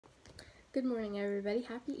Good morning, everybody.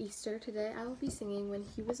 Happy Easter. Today I will be singing When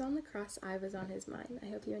He Was on the Cross, I Was on His Mind. I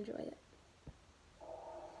hope you enjoy it.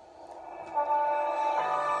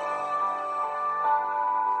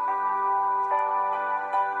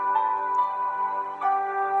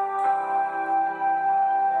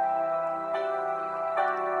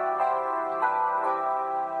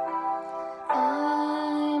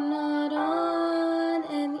 I'm not on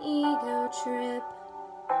an ego trip.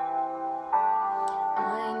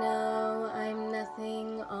 I know I'm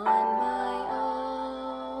nothing on my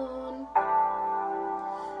own.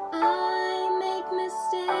 I make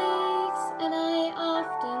mistakes and I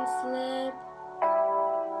often slip.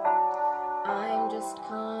 I'm just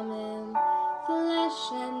common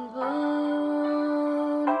flesh and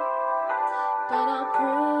bone. But I'll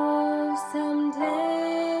prove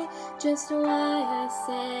someday just why I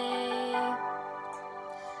say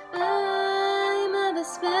I'm of a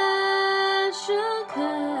special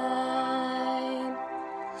kind.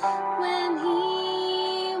 When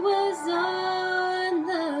He was on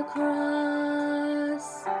the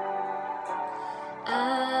cross,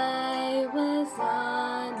 I was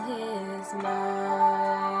on His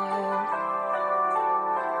mind.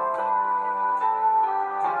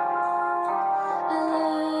 A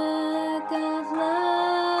look of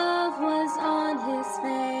love was on His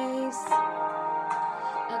face,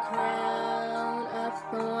 a crown of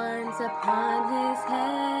thorns upon His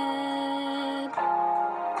head.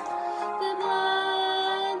 The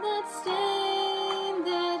blood that stained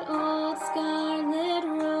that old scarlet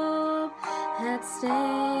robe had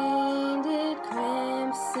stained it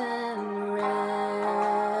crimson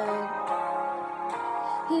red.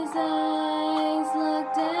 His eyes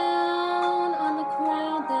looked down on the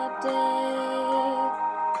crowd that day,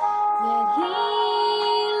 yet He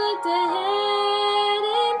looked ahead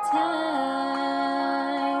in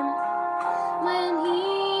time. When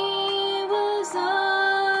He was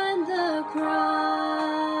on the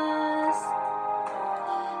cross,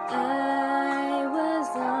 I was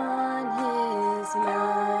on His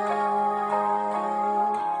mind.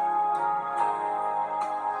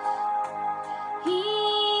 He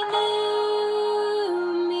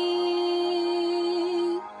knew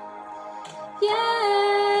me,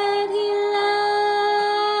 yet He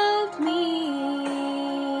loved me.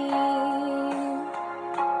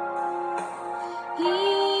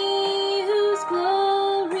 He whose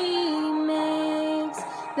glory makes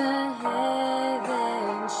the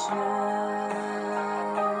heavens shine.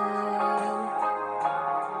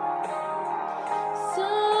 So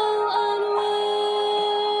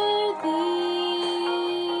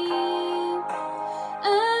unworthy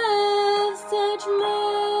of such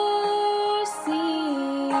mercy,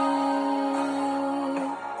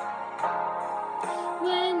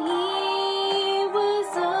 when He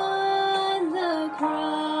was on the cross,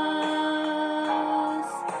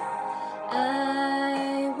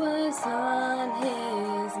 I was on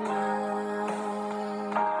His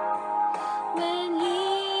mind. When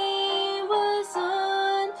He was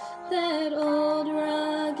on that old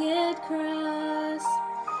rugged cross,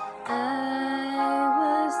 I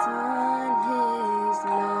was on His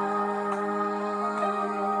mind.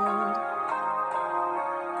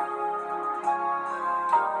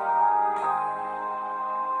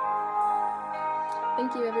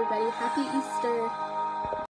 Thank you, everybody. Happy Easter.